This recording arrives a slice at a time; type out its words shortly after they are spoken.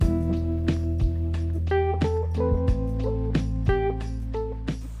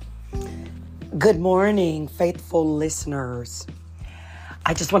Good morning, faithful listeners.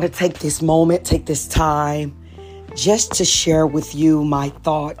 I just want to take this moment, take this time, just to share with you my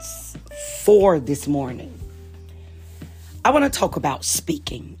thoughts for this morning. I want to talk about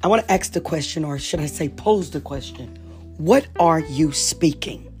speaking. I want to ask the question, or should I say pose the question, what are you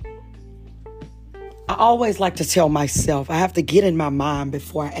speaking? I always like to tell myself I have to get in my mind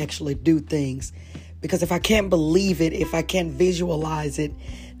before I actually do things. Because if I can't believe it, if I can't visualize it,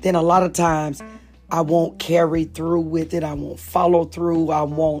 then a lot of times I won't carry through with it. I won't follow through. I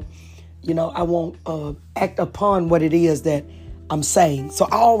won't act upon what it is that I'm saying. So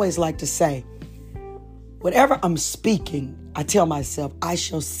I always like to say, whatever I'm speaking, I tell myself I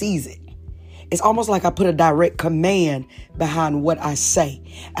shall seize it. It's almost like I put a direct command behind what I say.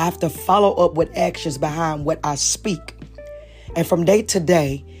 I have to follow up with actions behind what I speak. And from day to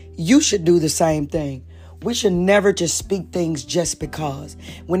day, you should do the same thing. We should never just speak things just because.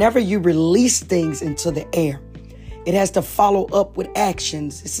 Whenever you release things into the air, it has to follow up with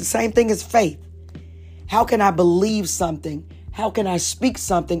actions. It's the same thing as faith. How can I believe something? How can I speak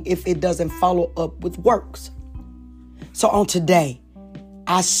something if it doesn't follow up with works? So on today,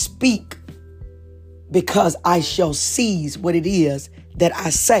 I speak because I shall seize what it is that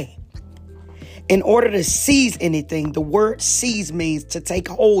I say. In order to seize anything, the word seize means to take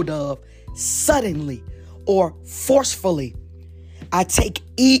hold of suddenly or forcefully. I take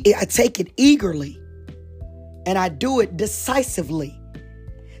it eagerly, and I do it decisively.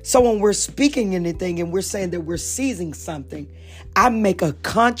 So when we're speaking anything and we're saying that we're seizing something, I make a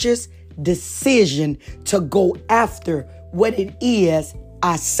conscious decision to go after what it is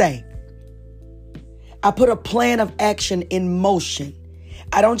I say. I put a plan of action in motion.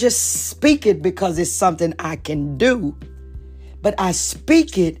 I don't just speak it because it's something I can do, but I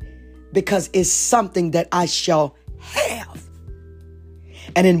speak it because it's something that I shall have.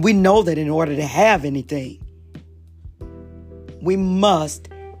 And then we know that in order to have anything, we must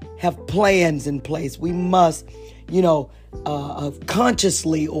have plans in place. We must,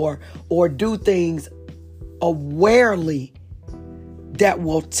 consciously or do things awarely that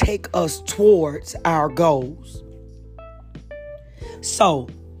will take us towards our goals. So,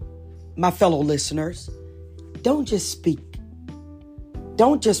 my fellow listeners, don't just speak.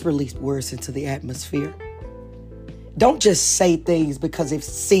 Don't just release words into the atmosphere. Don't just say things because it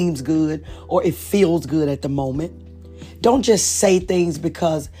seems good or it feels good at the moment. Don't just say things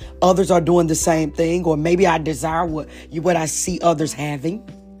because others are doing the same thing, or maybe I desire what I see others having.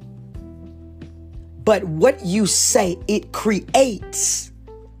 But what you say, it creates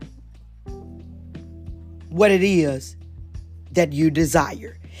what it is that you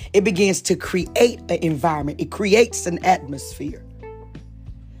desire. It begins to create an environment. It creates an atmosphere.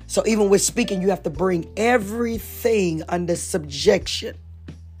 So even with speaking, you have to bring everything under subjection.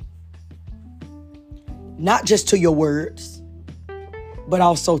 Not just to your words, but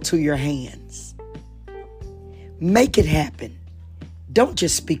also to your hands. Make it happen. Don't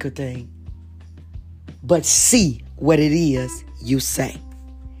just speak a thing, but see what it is you say.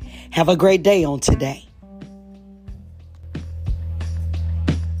 Have a great day on today.